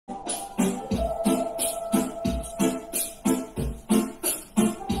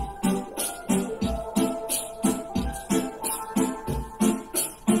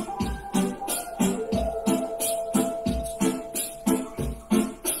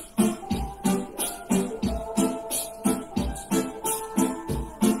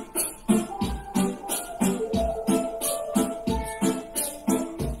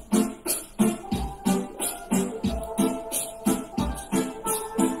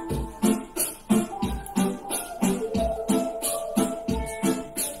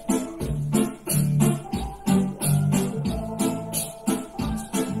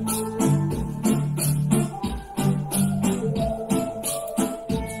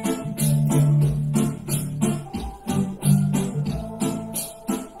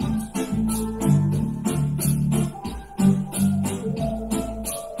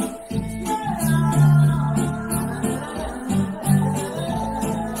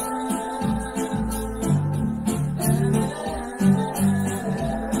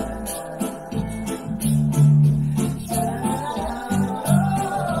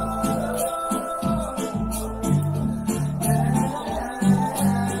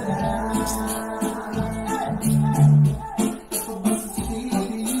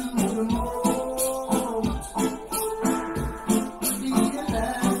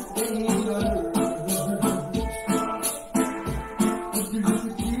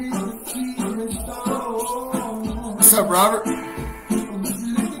What's up, Robert?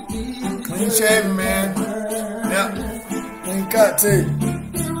 Clean shaven, man. Yep. Clean cut, too.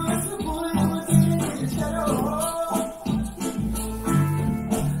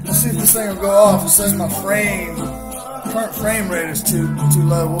 Let's see if this thing will go off. It says my current frame rate is too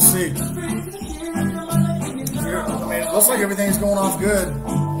low. We'll see. I mean, it looks like everything's going off good.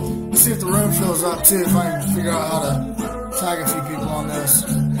 Let's see if the room fills up, too, if I can figure out how to tag a few people on this.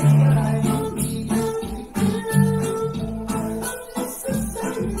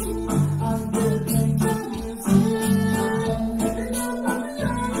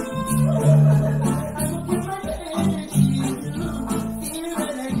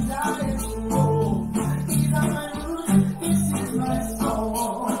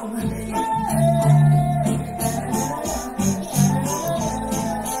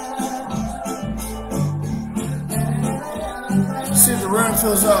 See if the room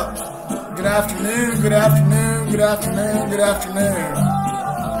fills up. Good afternoon, good afternoon, good afternoon, good afternoon.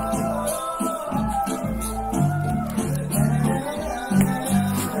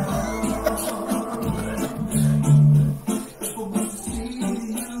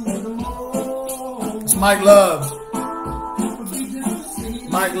 It's Mike Love.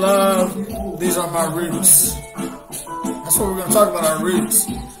 Mike Love, these are my roots. That's what we're going to talk about, our roots.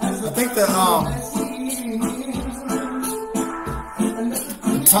 I think that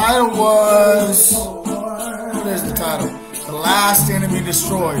the title was, what is the title? The Last Enemy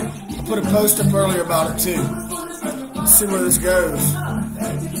Destroyed. I put a post up earlier about it too. Let's see where this goes. See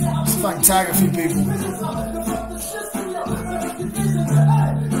if I can tag a few people.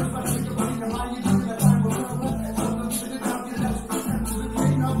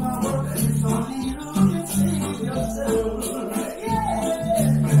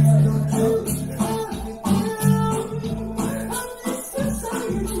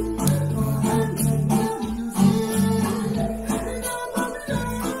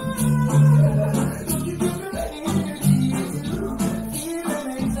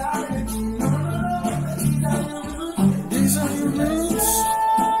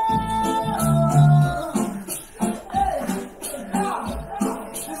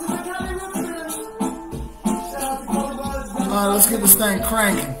 Alright, let's get this thing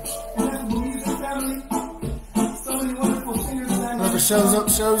cranking. Whoever shows up,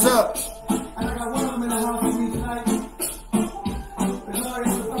 shows up.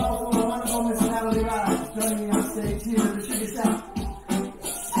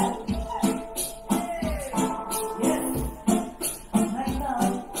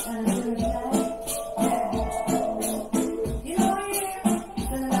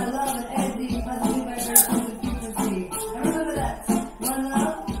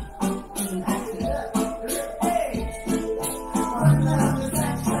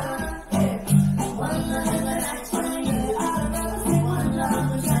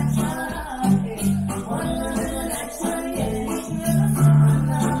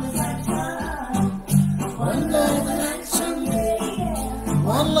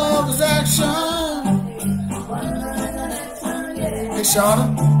 One love is action. Hey, Shauna.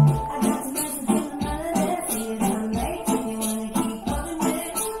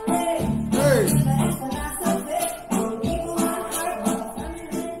 Hey.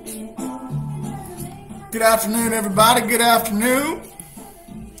 Good afternoon, everybody. Good afternoon.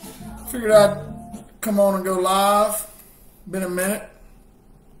 Figured I'd come on and go live. Been a minute.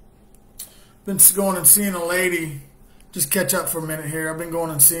 Been going and seeing a lady. Just catch up for a minute here. I've been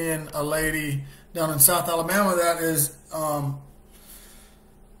going and seeing a lady down in South Alabama that is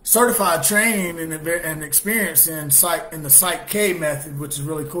certified, trained, and experienced in the Psych K method, which is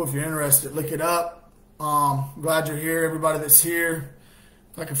really cool. If you're interested, look it up. Glad you're here, everybody that's here.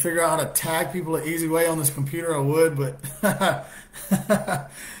 If I can figure out how to tag people an easy way on this computer, I would, but I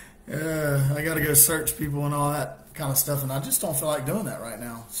got to go search people and all that kind of stuff, and I just don't feel like doing that right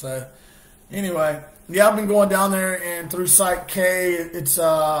now. So anyway, yeah, I've been going down there and through Psych K. It's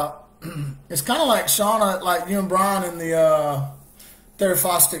kind of like Shauna, like you and Brian in the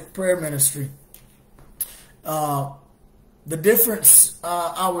Therapeutic Prayer Ministry. The difference,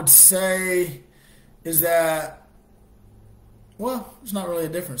 I would say, is that, well, it's not really a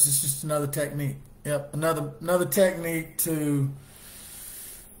difference. It's just another technique. Yep, another technique to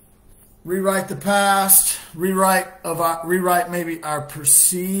rewrite the past, rewrite maybe our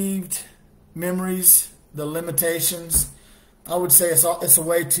perceived memories, the limitations. I would say it's a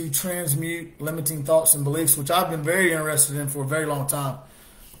way to transmute limiting thoughts and beliefs, which I've been very interested in for a very long time.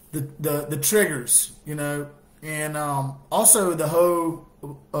 The triggers, and also the whole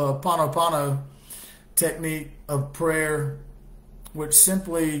Ho'oponopono technique of prayer, which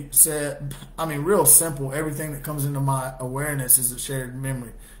simply said, I mean, real simple. Everything that comes into my awareness is a shared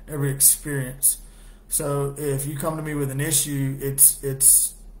memory, every experience. So if you come to me with an issue,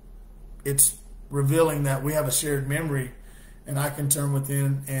 it's revealing that we have a shared memory, and I can turn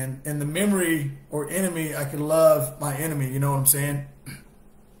within, and the memory or enemy, I can love my enemy. You know what I'm saying?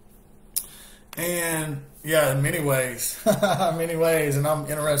 And yeah, in many ways, many ways, and I'm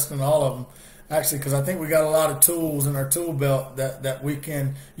interested in all of them actually, because I think we got a lot of tools in our tool belt that we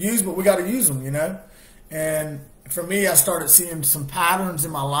can use, but we got to use them, you know. And for me, I started seeing some patterns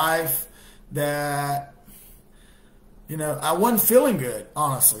in my life that, you know, I wasn't feeling good.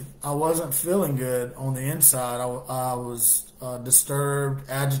 Honestly, I wasn't feeling good on the inside. I was disturbed,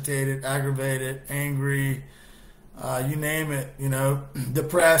 agitated, aggravated, angry. You name it, you know,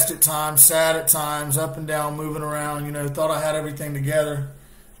 depressed at times, sad at times, up and down, moving around, you know, thought I had everything together.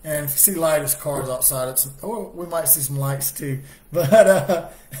 And if you see light, it's cars outside. We might see some lights too. But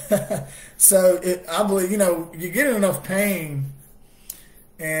I believe, you know, you get in enough pain,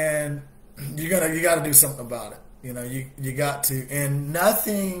 and you got to do something about it. You know, you got to. And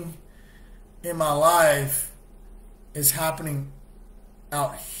nothing in my life is happening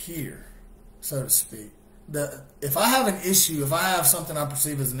out here, so to speak. If I have an issue, if I have something I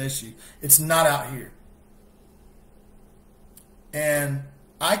perceive as an issue, it's not out here. And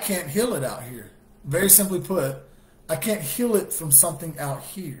I can't heal it out here. Very simply put, I can't heal it from something out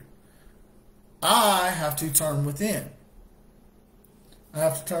here. I have to turn within. I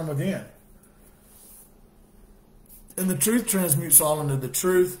have to turn within. And the truth transmutes all into the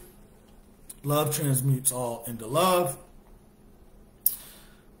truth. Love transmutes all into love.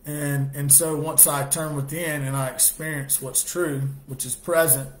 And so once I turn within and I experience what's true, which is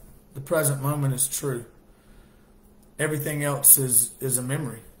present, the present moment is true. Everything else is a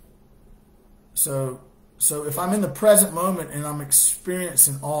memory. So if I'm in the present moment and I'm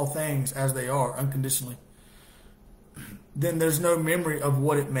experiencing all things as they are, unconditionally, then there's no memory of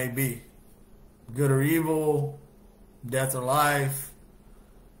what it may be. Good or evil, death or life,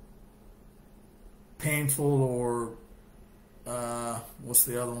 painful or what's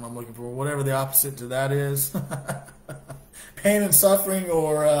the other one I'm looking for? Whatever the opposite to that is. Pain and suffering,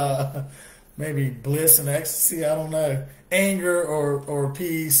 or maybe bliss and ecstasy, I don't know. Anger or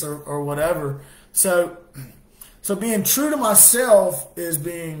peace or whatever. So being true to myself is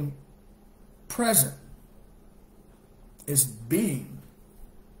being present. It's being.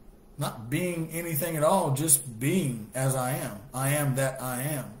 Not being anything at all, just being as I am. I am that I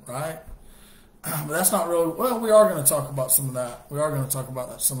am, right? But that's not really, well, we are going to talk about some of that. We are going to talk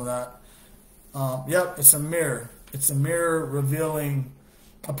about some of that. Yep, it's a mirror. It's a mirror revealing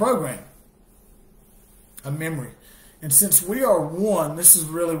a program, a memory. And since we are one, this is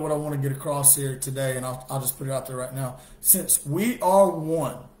really what I want to get across here today, and I'll just put it out there right now. Since we are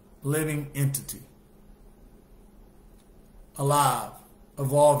one living entity, alive,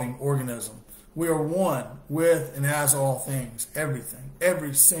 evolving organism, we are one with and as all things, everything,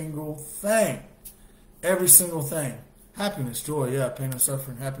 every single thing. Every single thing. Happiness, joy, yeah, pain and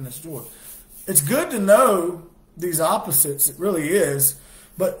suffering, happiness, joy. It's good to know these opposites, it really is.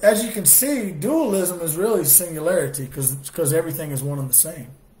 But as you can see, dualism is really singularity because everything is one and the same.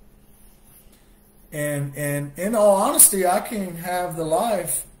 And in all honesty, I can have the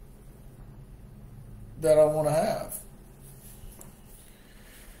life that I want to have.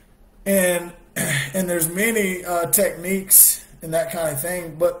 And there's many techniques and that kind of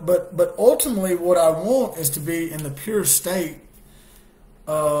thing, but ultimately what I want is to be in the pure state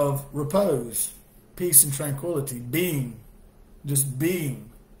of repose, peace and tranquility, being, just being,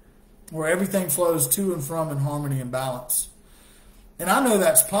 where everything flows to and from in harmony and balance. And I know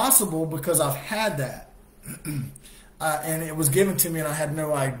that's possible because I've had that. And it was given to me and I had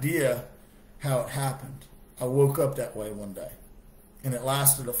no idea how it happened. I woke up that way one day. And it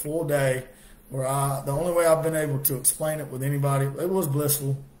lasted a full day where the only way I've been able to explain it with anybody, it was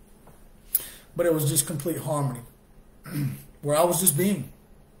blissful, but it was just complete harmony, where I was just being,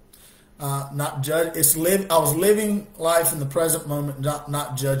 not judge. I was living life in the present moment,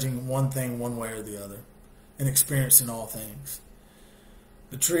 not judging one thing one way or the other, and experiencing all things.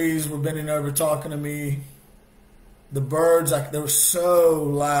 The trees were bending over, talking to me. The birds, they were so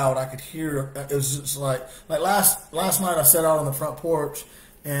loud, I could hear. It was just like last night. I sat out on the front porch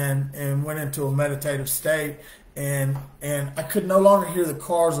and went into a meditative state, and I could no longer hear the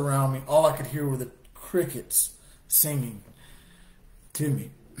cars around me. All I could hear were the crickets singing to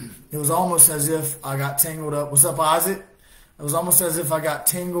me. It was almost as if I got tangled up. What's up, Isaac? It was almost as if I got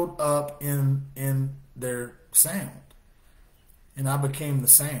tangled up in their sound, and I became the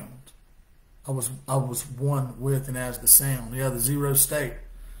sound. I was one with and as the sound. Yeah, the zero state,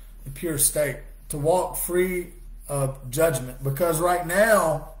 the pure state. To walk free of judgment. Because right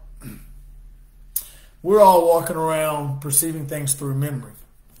now, we're all walking around perceiving things through memory.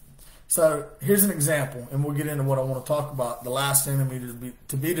 So here's an example, and we'll get into what I want to talk about. The last enemy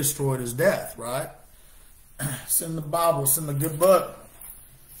to be destroyed is death, right? It's in the Bible. It's in the good book.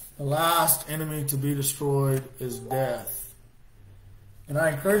 The last enemy to be destroyed is death. And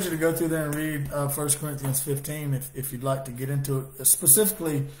I encourage you to go through there and read 1 Corinthians 15 if you'd like to get into it,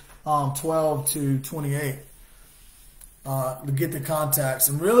 specifically 12 to 28. To get the context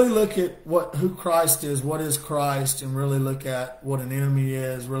and really look at who Christ is, what is Christ, and really look at what an enemy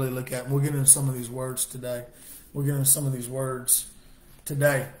is, really look at, and we'll get into some of these words today.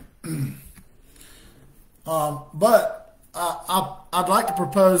 But I'd like to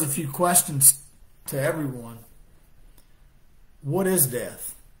propose a few questions to everyone. What is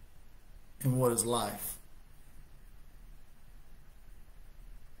death? And what is life?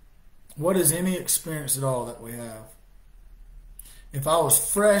 What is any experience at all that we have? If I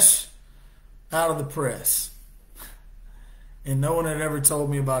was fresh out of the press and no one had ever told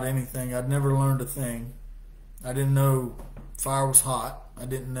me about anything, I'd never learned a thing. I didn't know fire was hot. I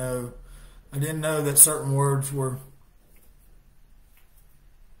didn't know that certain words were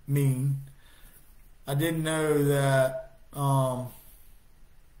mean. I didn't know that, lots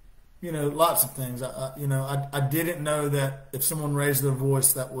of things. I didn't know that if someone raised their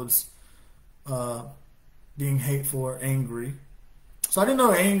voice, that was being hateful or angry. So I didn't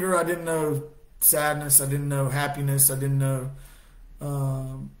know anger. I didn't know sadness. I didn't know happiness. I didn't know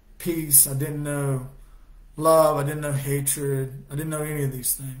peace. I didn't know love. I didn't know hatred. I didn't know any of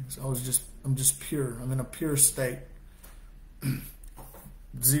these things. I'm just pure. I'm in a pure state.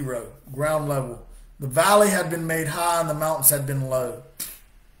 Zero. Ground level. The valley had been made high and the mountains had been low.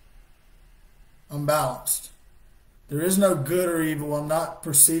 Unbalanced. There is no good or evil. I'm not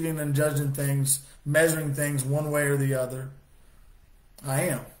perceiving and judging things, measuring things one way or the other. I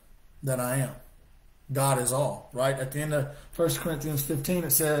am that I am. God is all, right? At the end of 1 Corinthians 15,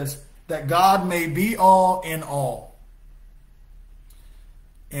 it says that God may be all in all.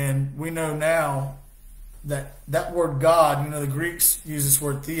 And we know now that word God, the Greeks use this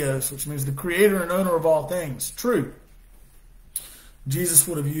word theos, which means the creator and owner of all things. True. Jesus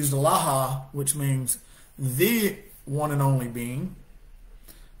would have used Allaha, which means the one and only being.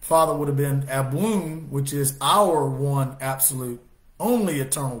 Father would have been Abloon, which is our one absolute only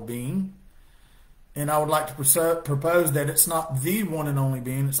eternal being. And I would like to propose that it's not the one and only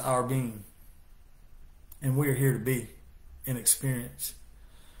being, it's our being. And we are here to be and experience.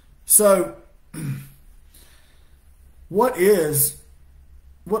 So, what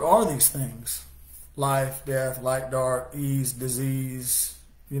are these things? Life, death, light, dark, ease, disease,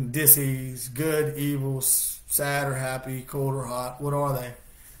 dis-ease, good, evil, sad or happy, cold or hot. What are they?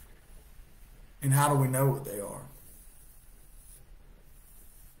 And how do we know what they are?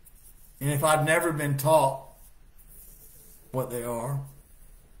 And if I've never been taught what they are,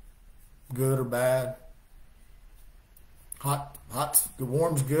 good or bad,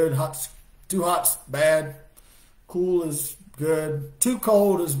 warm's good, too hot's bad, cool is good, too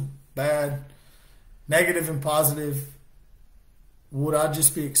cold is bad, negative and positive, would I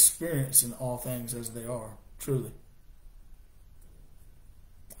just be experiencing all things as they are, truly?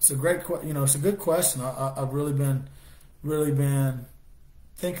 It's a great, it's a good question. I've really been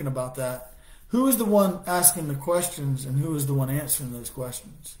thinking about that. Who is the one asking the questions and who is the one answering those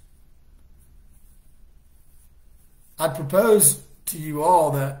questions? I'd propose to you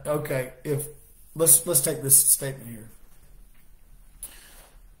all that, okay, let's take this statement here.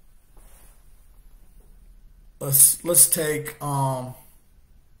 Let's take God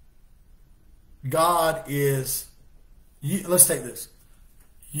is, let's take this.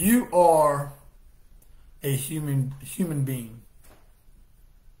 You are a human being.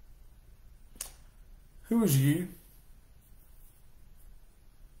 Who is you?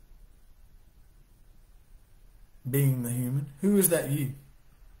 Being the human. Who is that you?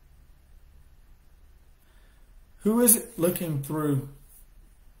 Who is it looking through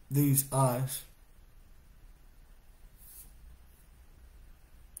these eyes?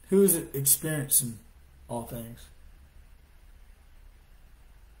 Who is it experiencing all things?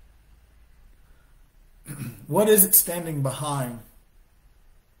 What is it standing behind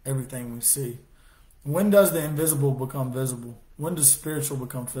everything we see? When does the invisible become visible? When does spiritual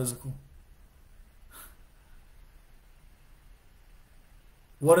become physical?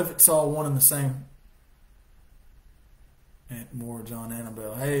 What if it's all one and the same? Aunt Moore, John,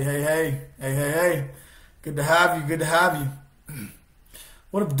 Annabelle. Hey. Good to have you.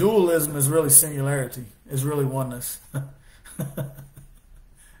 What if dualism is really singularity, is really oneness?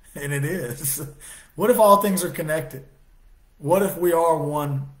 And it is. What if all things are connected? What if we are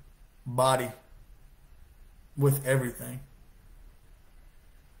one body with everything?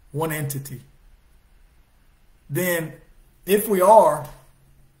 One entity. Then, if we are,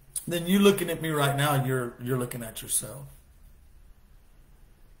 then you looking at me right now, you're looking at yourself.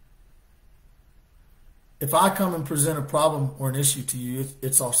 If I come and present a problem or an issue to you,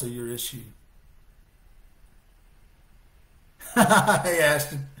 it's also your issue. Hey,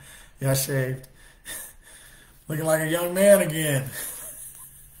 Ashton. Yeah, I shaved. Looking like a young man again.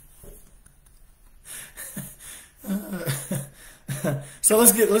 So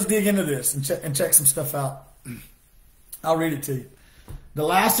let's dig into this and check some stuff out. I'll read it to you. The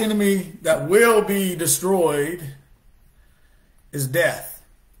last enemy that will be destroyed is death.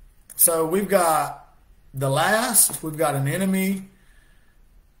 So we've got the last, we've got an enemy,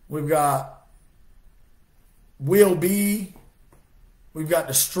 we've got will be, we've got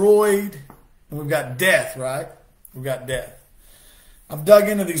destroyed, and we've got death, right? We've got death. I've dug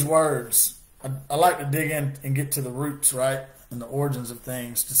into these words. I like to dig in and get to the roots, right? And the origins of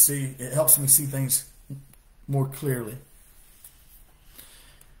things to see. It helps me see things more clearly.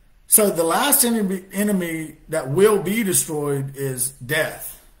 So the last enemy that will be destroyed is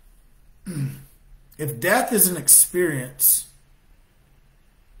death. If death is an experience,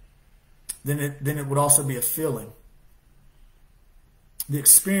 then it would also be a feeling. The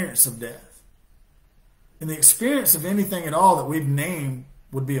experience of death. And the experience of anything at all that we've named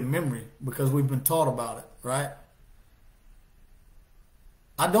would be a memory because we've been taught about it, right?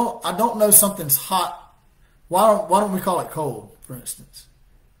 I don't know something's hot. Why don't we call it cold, for instance?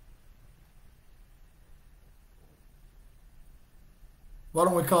 Why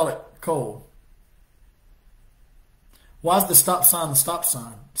don't we call it cold? Why is the stop sign the stop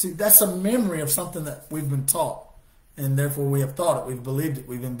sign? See, that's a memory of something that we've been taught. And therefore we have thought it, we've believed it,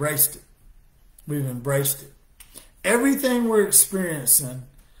 we've embraced it. We've embraced it. Everything we're experiencing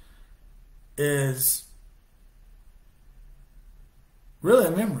is really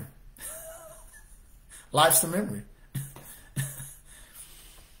a memory. Life's a memory.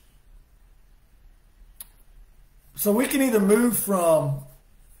 So we can either move from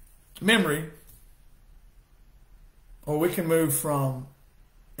memory or we can move from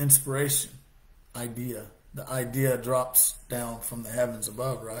inspiration, idea. The idea drops down from the heavens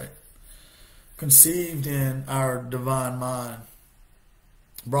above, right? Conceived in our divine mind,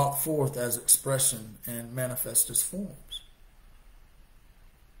 brought forth as expression and manifest as forms.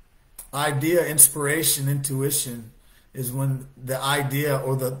 Idea, inspiration, intuition is when the idea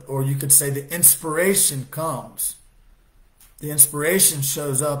or you could say the inspiration comes. The inspiration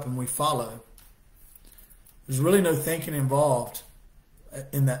shows up and we follow. There's really no thinking involved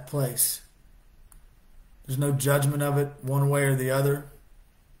in that place. There's no judgment of it one way or the other.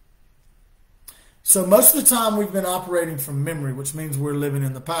 So most of the time we've been operating from memory, which means we're living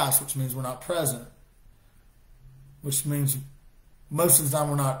in the past, which means we're not present, which means most of the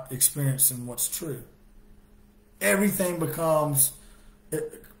time we're not experiencing what's true. Everything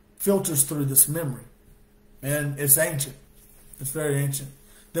it filters through this memory. And it's ancient. It's very ancient.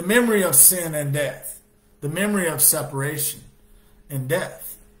 The memory of sin and death. The memory of separation and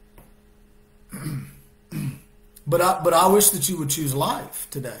death. But I wish that you would choose life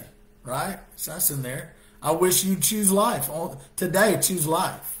today, right? So that's in there. I wish you'd choose life. Today, choose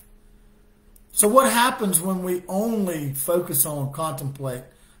life. So what happens when we only focus on, contemplate,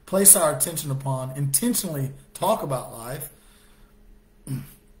 place our attention upon, intentionally talk about life,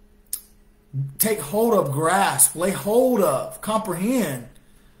 take hold of, grasp, lay hold of, comprehend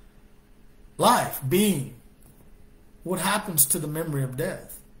life, being? What happens to the memory of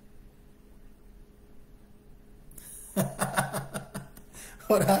death?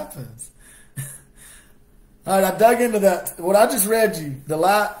 What happens? All right, I dug into that. What I just read you, the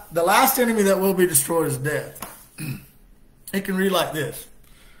last enemy that will be destroyed is death. It can read like this: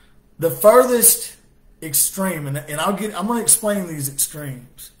 the furthest extreme, and I'm going to explain these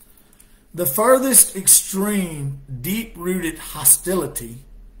extremes. The furthest extreme, deep-rooted hostility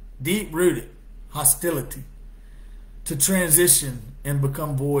to transition and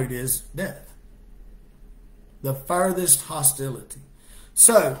become void is death. The furthest hostility.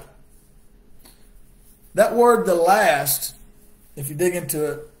 So, that word, the last, if you dig into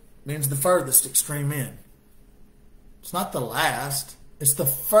it, means the furthest extreme end. It's not the last. It's the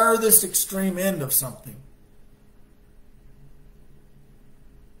furthest extreme end of something.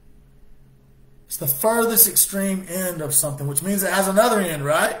 It's the furthest extreme end of something, which means it has another end,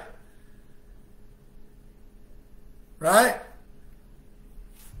 right? Right?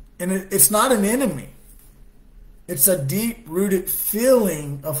 And it's not an enemy. It's a deep-rooted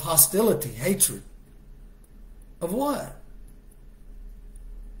feeling of hostility, hatred. Of what?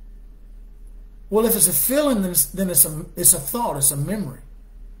 Well, if it's a feeling, then it's a thought, it's a memory.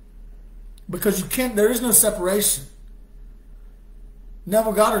 Because there is no separation.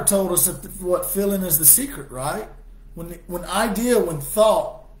 Neville Goddard told us that what feeling is the secret, right? When idea, when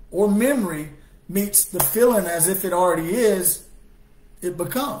thought or memory meets the feeling as if it already is, it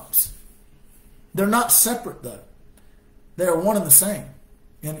becomes. They're not separate though. They are one and the same.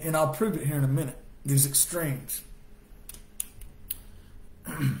 And I'll prove it here in a minute. These extremes.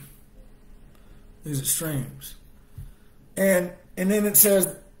 These extremes. And then it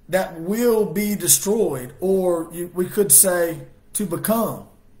says that will be destroyed, or we could say to become.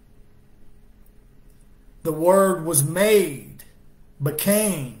 The word was made,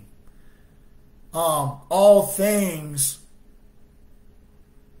 became, all things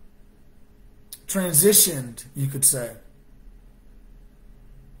transitioned, you could say.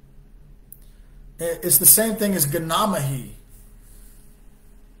 It's the same thing as ganamahi,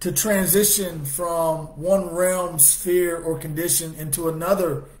 to transition from one realm, sphere, or condition into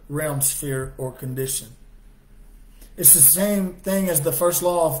another realm, sphere, or condition. It's the same thing as the first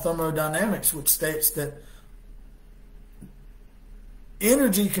law of thermodynamics, which states that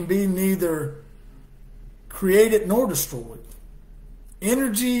energy can be neither created nor destroyed.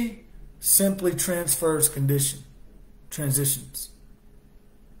 Energy simply transfers transitions.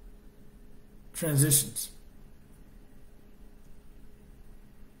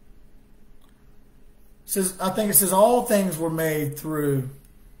 I think it says all things were made through,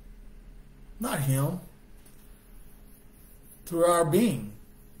 not him, through our being,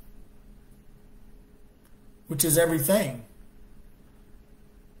 which is everything.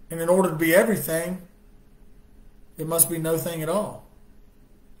 And in order to be everything, it must be no thing at all.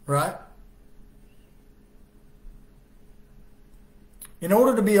 Right? In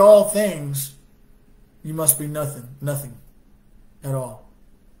order to be all things, you must be nothing at all.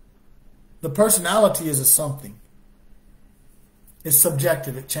 The personality is a something. It's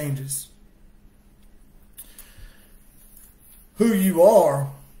subjective, it changes. Who you are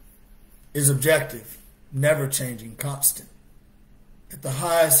is objective, never changing, constant. At the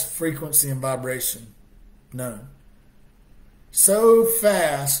highest frequency and vibration known. So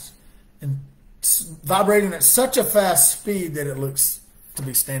fast and vibrating at such a fast speed that it looks to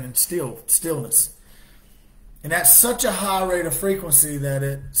be standing still, stillness. And at such a high rate of frequency that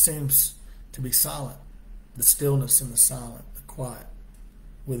it seems to be silent. The stillness and the silent, the quiet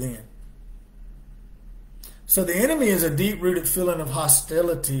within. So the enemy is a deep-rooted feeling of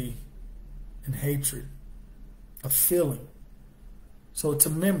hostility and hatred. A feeling. So it's a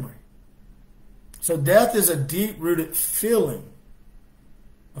memory. So death is a deep-rooted feeling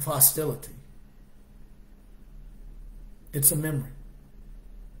of hostility. It's a memory.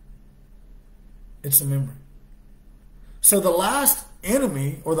 It's a memory. So the last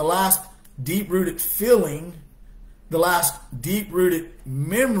enemy, or the last deep-rooted feeling, the last deep-rooted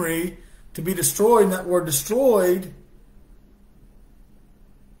memory to be destroyed, and that word destroyed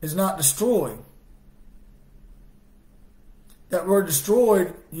is not destroyed. That word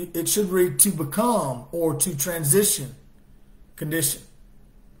destroyed, it should read to become or to transition, condition,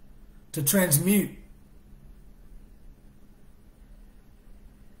 to transmute.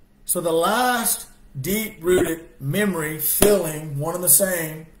 So the last deep-rooted memory, feeling, one and the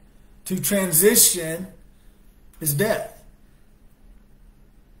same, to transition is death.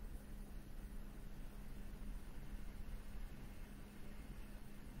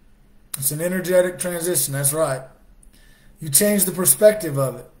 It's an energetic transition, that's right. You change the perspective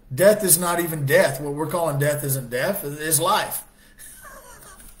of it. Death is not even death. What we're calling death isn't death, it's life.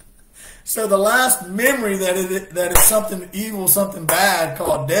 So the last memory that is something evil, something bad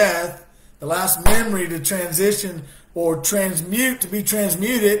called death, the last memory to transition or transmute, to be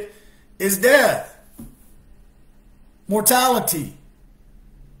transmuted, is death. Mortality.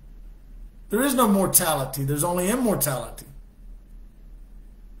 There is no mortality. There's only immortality.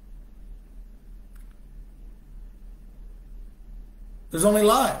 There's only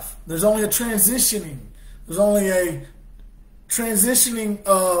life. There's only a transitioning. There's only a transitioning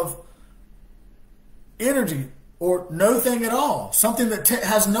of energy or no thing at all. Something that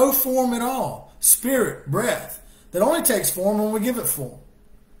has no form at all. Spirit, breath, that only takes form when we give it form.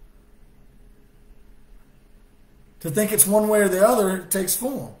 To think it's one way or the other, it takes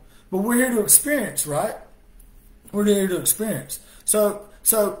form. But we're here to experience, right? We're here to experience. So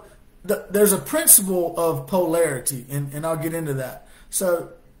there's a principle of polarity, and I'll get into that. So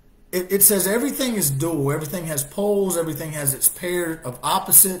it says everything is dual. Everything has poles. Everything has its pair of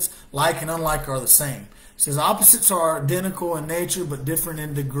opposites. Like and unlike are the same. It says opposites are identical in nature but different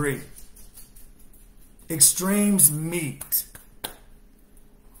in degree. Extremes meet.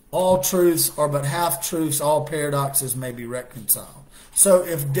 All truths are but half-truths. All paradoxes may be reconciled. So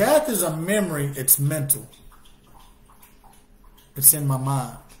if death is a memory, it's mental. It's in my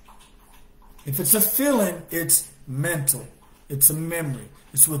mind. If it's a feeling, it's mental. It's a memory.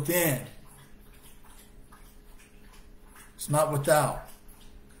 It's within. It's not without.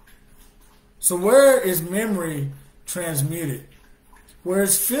 So where is memory transmuted? Where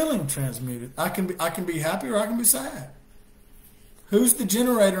is feeling transmuted? I can be happy or I can be sad. Who's the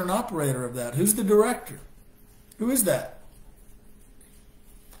generator and operator of that? Who's the director? Who is that?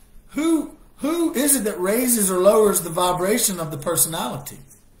 Who is it that raises or lowers the vibration of the personality?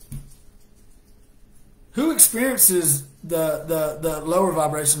 Who experiences the lower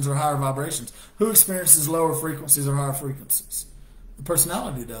vibrations or higher vibrations? Who experiences lower frequencies or higher frequencies? The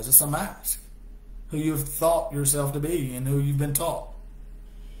personality does. It's a mask. Who you've thought yourself to be and who you've been taught.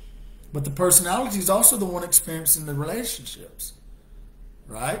 But the personality is also the one experiencing the relationships.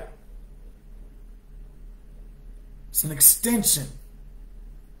 Right? It's an extension.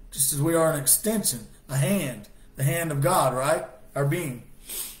 Just as we are an extension. A hand. The hand of God, right? Our being.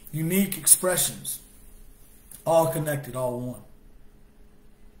 Unique expressions. All connected, all one.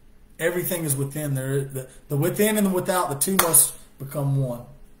 Everything is within. The within and the without, the two must become one.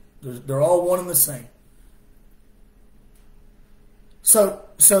 They're all one and the same. So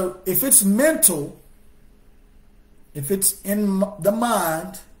if it's mental, if it's in the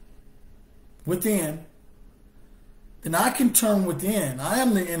mind, within, then I can turn within. I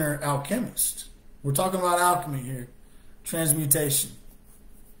am the inner alchemist. We're talking about alchemy here. Transmutation.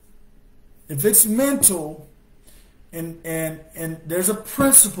 If it's mental, and there's a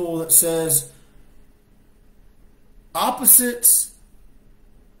principle that says opposites,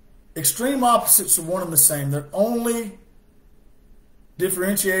 extreme opposites are one and the same. They're only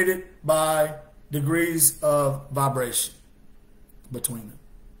differentiated by degrees of vibration between them.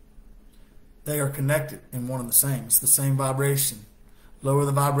 They are connected in one and the same. It's the same vibration. Lower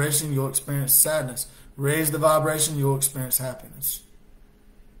the vibration, you'll experience sadness. Raise the vibration, you'll experience happiness.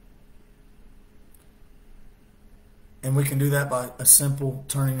 And we can do that by a simple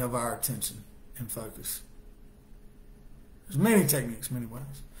turning of our attention and focus. There's many techniques, many ways.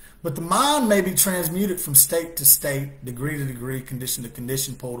 But the mind may be transmuted from state to state, degree to degree, condition to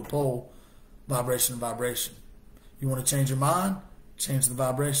condition, pole to pole, vibration to vibration. You want to change your mind? Change the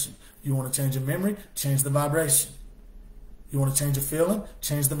vibration. You want to change your memory? Change the vibration. You want to change a feeling?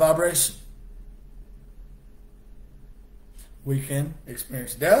 Change the vibration. We can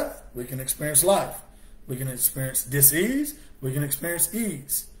experience death. We can experience life. We can experience dis-ease. We can experience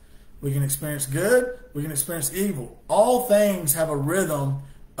ease. We can experience good. We can experience evil. All things have a rhythm,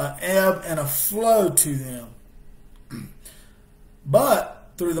 an ebb, and a flow to them.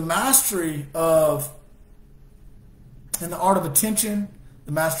 But through the mastery of, and the art of attention,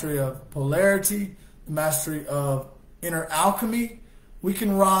 the mastery of polarity, the mastery of inner alchemy, we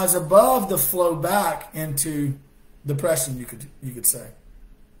can rise above the flow back into depression, you could say.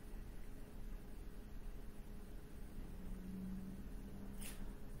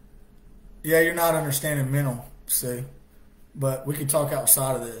 Yeah, you're not understanding mental, see, but we can talk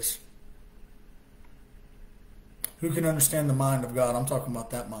outside of this. Who can understand the mind of God? I'm talking about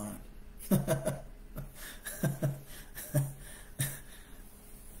that mind.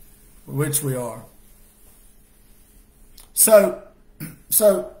 Which we are. So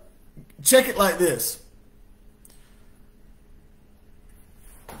check it like this.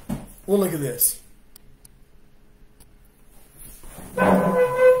 We'll look at this.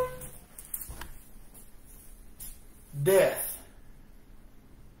 Death.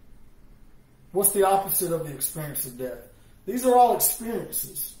 What's the opposite of the experience of death? These are all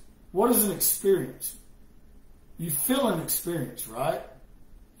experiences. What is an experience? You feel an experience, right?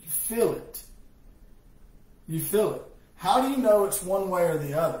 You feel it. You feel it. How do you know it's one way or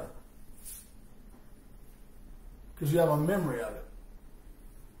the other? Because you have a memory of it.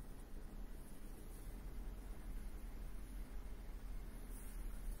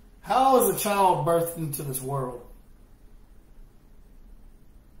 How is a child birthed into this world?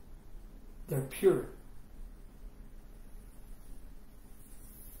 They're pure.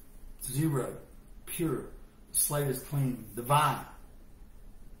 Zero. Pure. The slate is clean. Divine.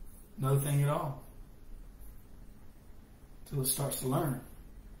 No thing at all. Until it starts to learn.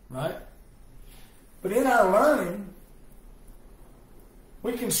 Right? But in our learning,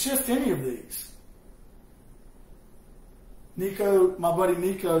 we can shift any of these. Nico, my buddy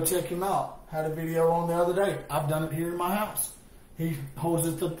Nico, check him out. Had a video on the other day. I've done it here in my house. He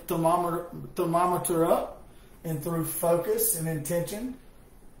holds the thermometer up, and through focus and intention,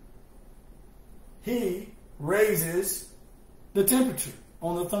 he raises the temperature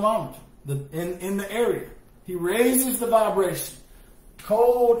on the thermometer in the area. He raises the vibration.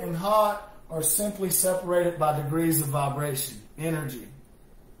 Cold and hot are simply separated by degrees of vibration, energy.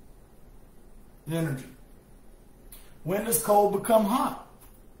 Energy. When does cold become hot?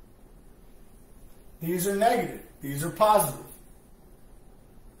 These are negative. These are positive.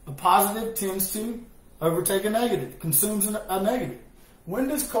 A positive tends to overtake a negative, consumes a negative. When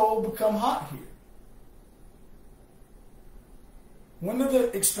does cold become hot here? When do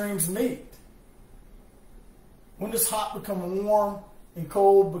the extremes meet? When does hot become warm and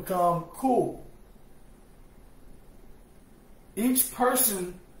cold become cool? Each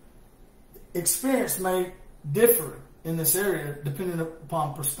person's experience may differ in this area depending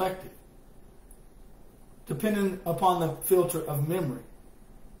upon perspective, depending upon the filter of memory.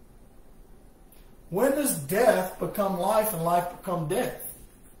 When does death become life and life become death?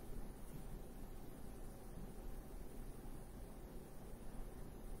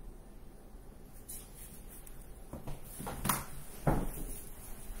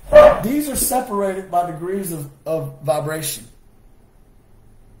 These are separated by degrees of vibration.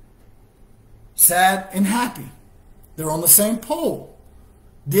 Sad and happy. They're on the same pole.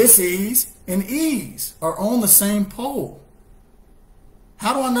 Dis-ease and ease are on the same pole.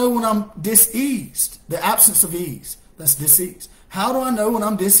 How do I know when I'm diseased? The absence of ease. That's dis-ease. How do I know when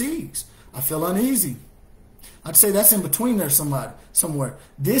I'm diseased? I feel uneasy. I'd say that's in between there somewhere.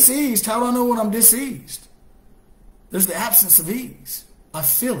 Diseased, how do I know when I'm diseased? There's the absence of ease. I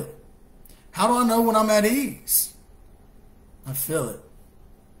feel it. How do I know when I'm at ease? I feel it.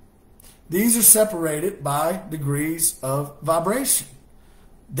 These are separated by degrees of vibration.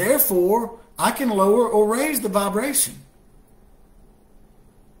 Therefore, I can lower or raise the vibration.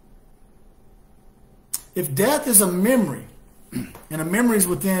 If death is a memory, and a memory is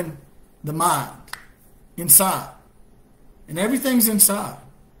within the mind, inside, and everything's inside,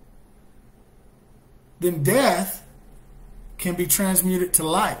 then death can be transmuted to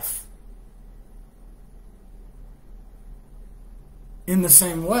life. In the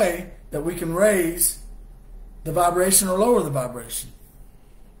same way that we can raise the vibration or lower the vibration.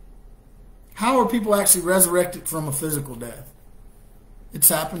 How are people actually resurrected from a physical death? It's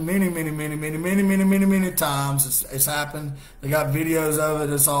happened many times. It's happened. They got videos of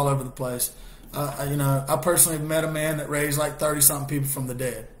it. It's all over the place. I personally have met a man that raised like 30-something people from the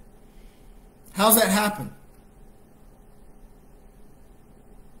dead. How's that happen?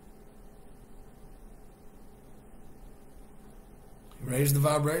 Raise the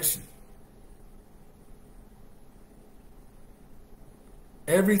vibration.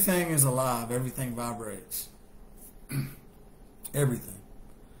 Everything is alive. Everything vibrates. Everything.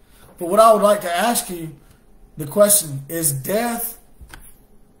 But what I would like to ask you, the question, is death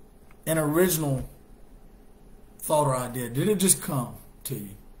an original thought or idea? Did it just come to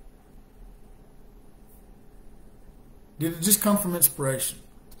you? Did it just come from inspiration,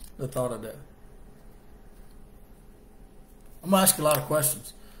 the thought of death? I'm going to ask you a lot of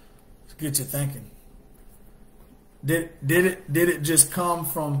questions to get you thinking. Did it just come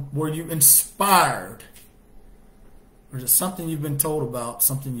from, were you inspired? Or is it something you've been told about,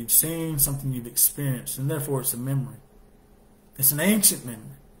 something you've seen, something you've experienced, and therefore it's a memory? It's an ancient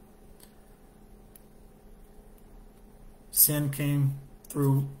memory. Sin came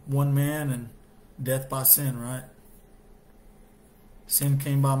through one man and death by sin, right? Sin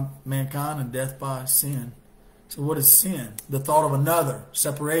came by mankind and death by sin. So what is sin? The thought of another,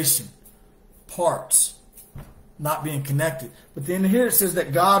 separation, parts, not being connected. But then here it says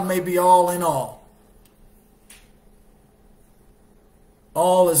that God may be all in all.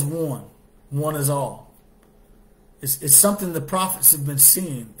 All is one. One is all. It's something the prophets have been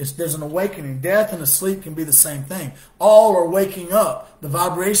seeing. There's an awakening. Death and asleep can be the same thing. All are waking up. The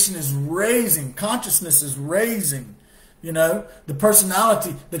vibration is raising. Consciousness is raising. You know, the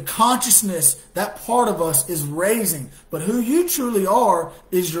personality, the consciousness, that part of us is raising. But who you truly are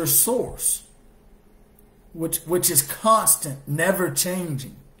is your source, which is constant, never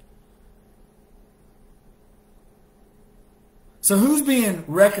changing. So who's being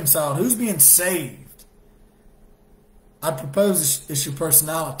reconciled? Who's being saved? I propose it's your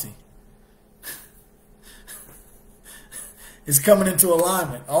personality. It's coming into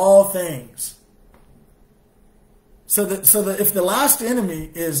alignment. All things. So that if the last enemy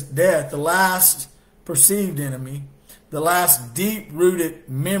is death, the last perceived enemy, the last deep-rooted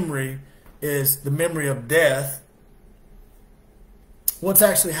memory is the memory of death, What's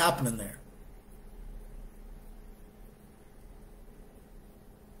actually happening there?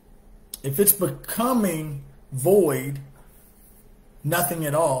 If it's becoming void, nothing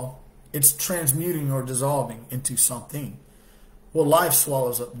at all, it's transmuting or dissolving into something. Well, life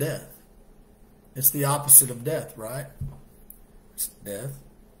swallows up death. It's the opposite of death, right? It's death,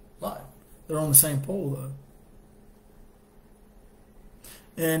 life. They're on the same pole, though.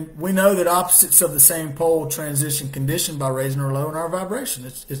 And we know that opposites of the same pole transition condition by raising or lowering our vibration.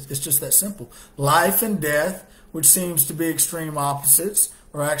 It's just that simple. Life and death, which seems to be extreme opposites,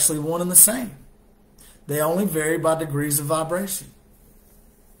 are actually one and the same. They only vary by degrees of vibration.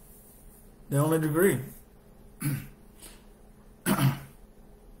 They only degree.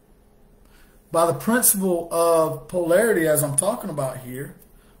 By the principle of polarity, as I'm talking about here,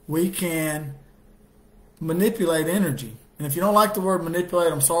 we can manipulate energy. And if you don't like the word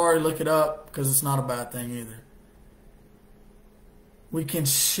manipulate, I'm sorry, look it up, because it's not a bad thing either. We can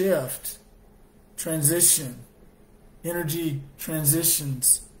shift, transition, energy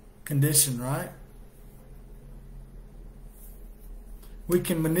transitions condition, right? We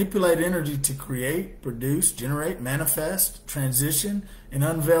can manipulate energy to create, produce, generate, manifest, transition, and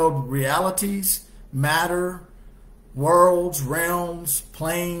unveiled realities, matter, worlds, realms,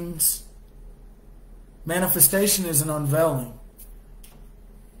 planes. Manifestation is an unveiling,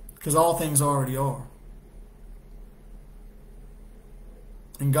 because all things already are.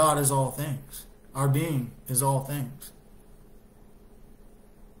 And God is all things. Our being is all things.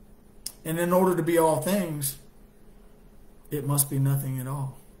 And in order to be all things, it must be nothing at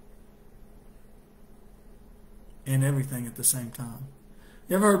all. And everything at the same time.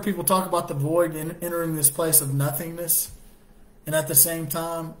 You ever heard people talk about the void entering this place of nothingness? And at the same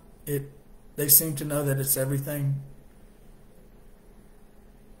time, they seem to know that it's everything.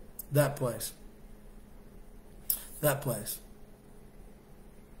 That place. That place.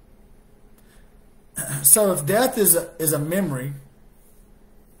 So if death is a memory,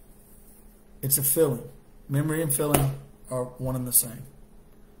 it's a feeling. Memory and feeling are one and the same.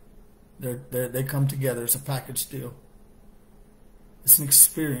 They come together. It's a package deal. It's an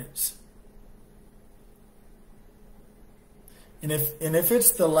experience. And if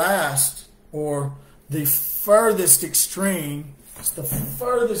it's the last or the furthest extreme, it's the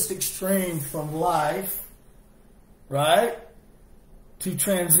furthest extreme from life, right, to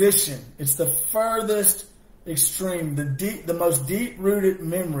transition. It's the furthest extreme. The most deep-rooted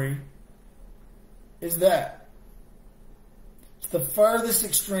memory is that. It's the furthest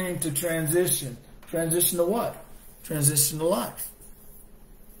extreme to transition. Transition to what? Transition to life.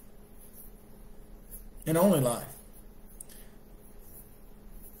 And only life.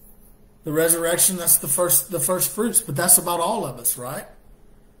 The resurrection, that's the first fruits, but that's about all of us, right?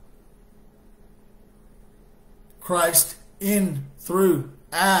 Christ in, through,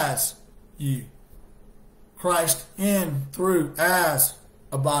 as you. Christ in, through, as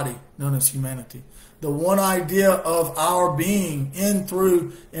a body known as humanity. The one idea of our being in,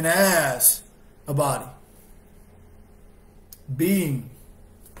 through, and as a body. Being.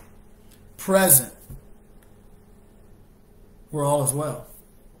 Present. We're all as well.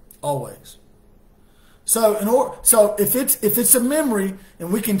 Always. So if it's a memory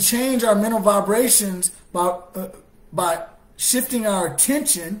and we can change our mental vibrations by shifting our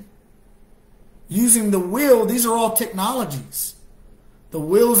attention using the will, these are all technologies. The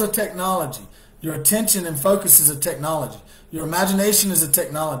will is a technology. Your attention and focus is a technology. Your imagination is a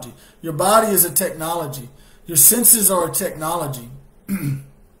technology. Your body is a technology. Your senses are a technology.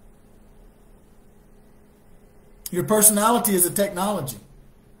 Your personality is a technology.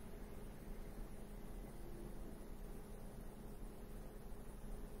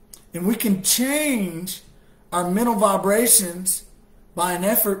 And we can change our mental vibrations by an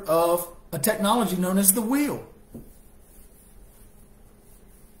effort of a technology known as the will.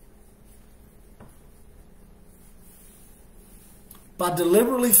 By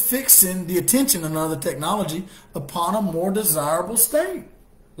deliberately fixing the attention, another technology, upon a more desirable state.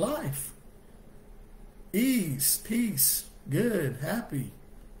 Life. Ease, peace, good, happy,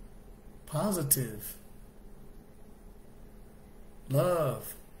 positive,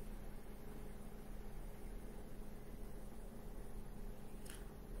 love.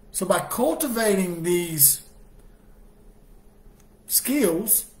 So by cultivating these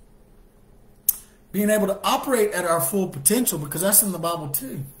skills, being able to operate at our full potential, because that's in the Bible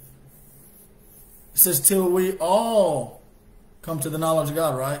too. It says till we all come to the knowledge of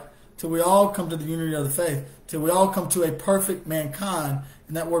God, right? Till we all come to the unity of the faith. Till we all come to a perfect mankind.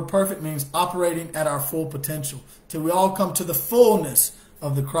 And that word perfect means operating at our full potential. Till we all come to the fullness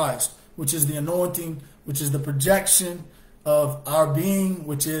of the Christ, which is the anointing, which is the projection, of our being,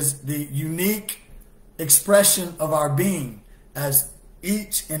 which is the unique expression of our being as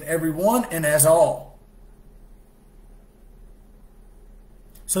each and every one and as all.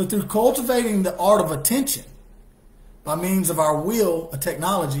 So through cultivating the art of attention by means of our will, a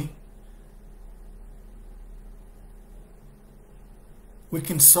technology, we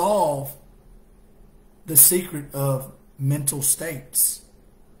can solve the secret of mental states,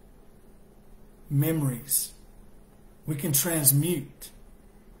 memories. We can transmute.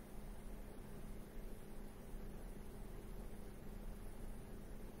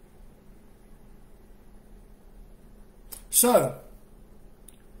 So,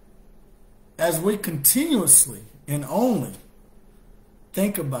 as we continuously and only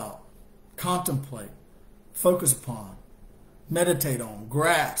think about, contemplate, focus upon, meditate on,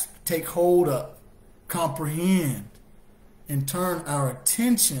 grasp, take hold of, comprehend, and turn our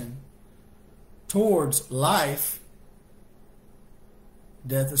attention towards life,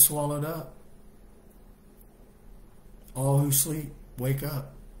 death is swallowed up. All who sleep, wake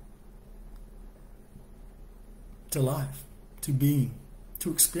up to life, to being,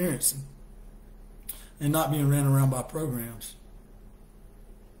 to experiencing, and not being ran around by programs.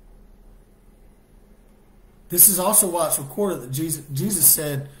 This is also why it's recorded that Jesus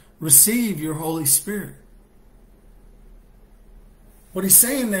said, receive your Holy Spirit. What he's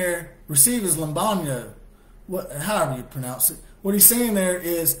saying there, receive is lambano, however you pronounce it. What he's saying there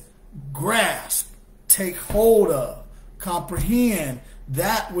is grasp, take hold of, comprehend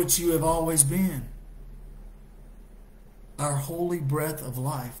that which you have always been. Our holy breath of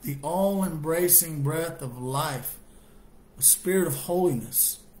life, the all-embracing breath of life, a spirit of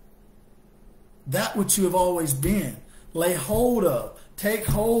holiness. That which you have always been. Lay hold of, take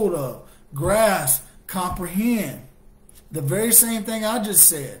hold of, grasp, comprehend. The very same thing I just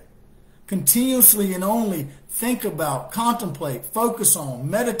said. Continuously and only think about, contemplate, focus on,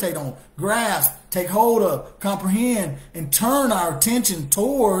 meditate on, grasp, take hold of, comprehend, and turn our attention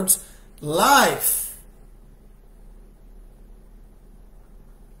towards life.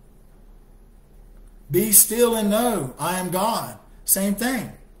 Be still and know I am God. Same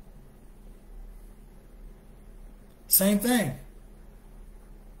thing. Same thing.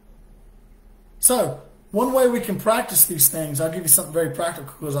 So, one way we can practice these things, I'll give you something very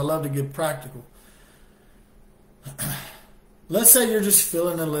practical because I love to get practical. Let's say you're just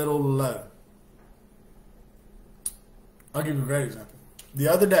feeling a little low. I'll give you a great example. The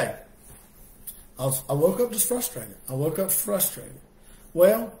other day, I woke up just frustrated.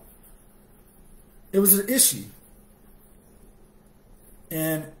 Well, it was an issue.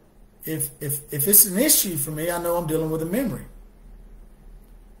 And if it's an issue for me, I know I'm dealing with a memory.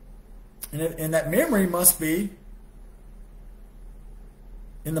 And that memory must be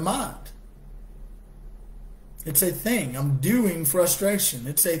in the mind. It's a thing. I'm doing frustration.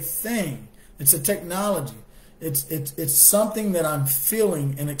 It's a thing. It's a technology. It's something that I'm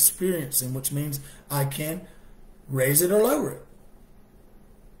feeling and experiencing, which means I can raise it or lower it.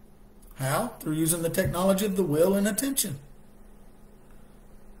 How? Through using the technology of the will and attention.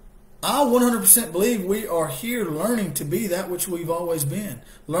 I 100% believe we are here learning to be that which we've always been.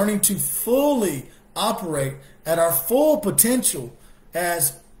 Learning to fully operate at our full potential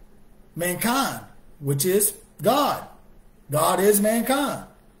as mankind, which is God. God is mankind.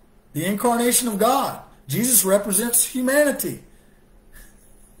 The incarnation of God. Jesus represents humanity.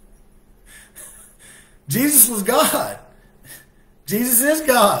 Jesus was God. Jesus is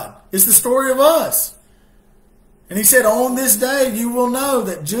God. It's the story of us. And he said, on this day you will know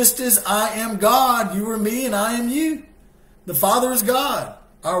that just as I am God, you are me and I am you. The Father is God,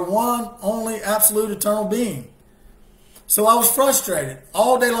 our one, only, absolute, eternal being. So I was frustrated.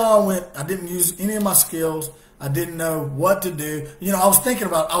 All day long I didn't use any of my skills. I didn't know what to do. I was thinking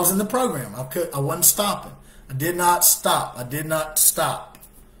about, I was in the program. I wasn't stopping. I did not stop.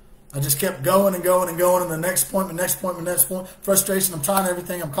 I just kept going and going and going, and the next appointment, frustration, I'm trying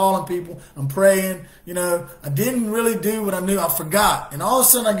everything, I'm calling people, I'm praying, I didn't really do what I knew, I forgot. And all of a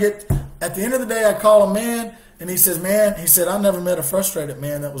sudden at the end of the day, I call a man, and he said, I never met a frustrated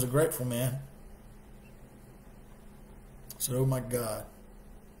man that was a grateful man. I said, oh my God.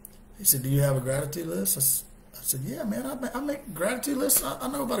 He said, do you have a gratitude list? I said, yeah, man, I make a gratitude list. I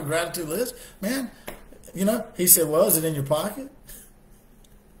know about a gratitude list, man. He said, well, is it in your pocket?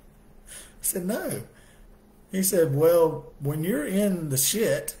 I said, no. He said, well, when you're in the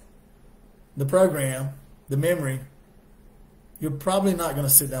shit, the program, the memory, you're probably not going to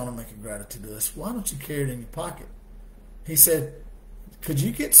sit down and make a gratitude list. Why don't you carry it in your pocket? He said, could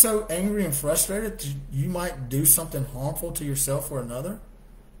you get so angry and frustrated that you might do something harmful to yourself or another?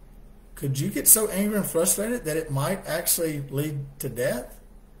 could you get so angry and frustrated that it might actually lead to death?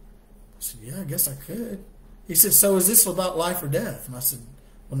 I said, yeah, I guess I could. He said, so is this about life or death? And I said,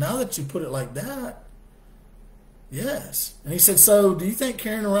 well, now that you put it like that, yes. And he said, so do you think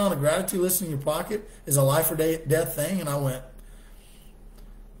carrying around a gratitude list in your pocket is a life or death thing? And I went,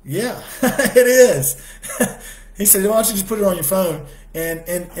 yeah, it is. He said, why don't you just put it on your phone? And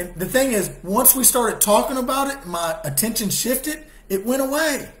the thing is, once we started talking about it, my attention shifted, it went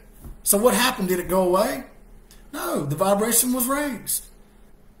away. So what happened? Did it go away? No, the vibration was raised.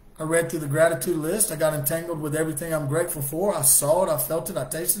 I read through the gratitude list. I got entangled with everything I'm grateful for. I saw it, I felt it, I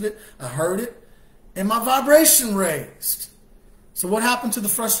tasted it, I heard it, and my vibration raised. So what happened to the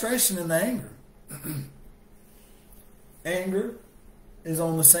frustration and the anger? Anger is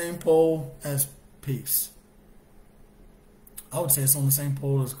on the same pole as peace. I would say it's on the same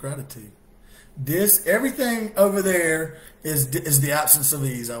pole as gratitude. Everything over there is the absence of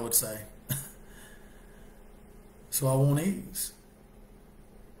ease, I would say. So I want ease.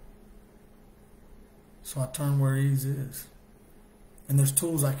 So I turn where ease is. And there's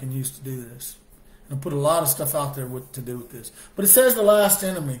tools I can use to do this. And I put a lot of stuff out there to do with this. But it says the last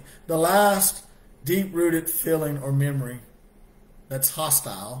enemy, the last deep-rooted feeling or memory that's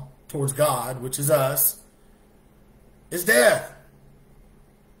hostile towards God, which is us, is death.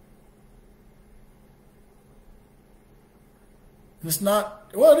 And it's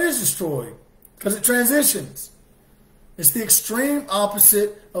not, well, it is destroyed because it transitions. It's the extreme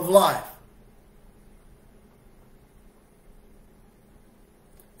opposite of life.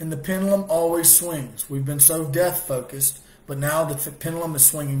 And the pendulum always swings. We've been so death-focused, but now the pendulum is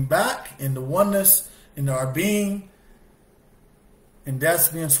swinging back into oneness, into our being, and death's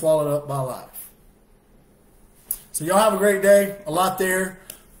being swallowed up by life. So y'all have a great day. A lot there.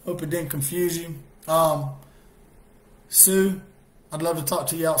 Hope it didn't confuse you. Sue, I'd love to talk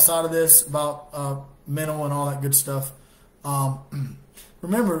to you outside of this about mental and all that good stuff.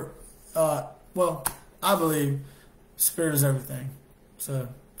 Remember, well, I believe spirit is everything. So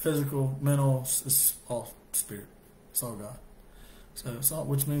physical, mental, it's all spirit. It's all God. So it's all,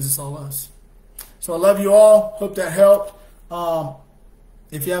 which means it's all us. So I love you all. Hope that helped.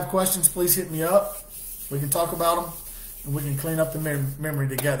 If you have questions, please hit me up. We can talk about them, and we can clean up the memory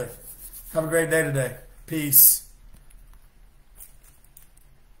together. Have a great day today. Peace.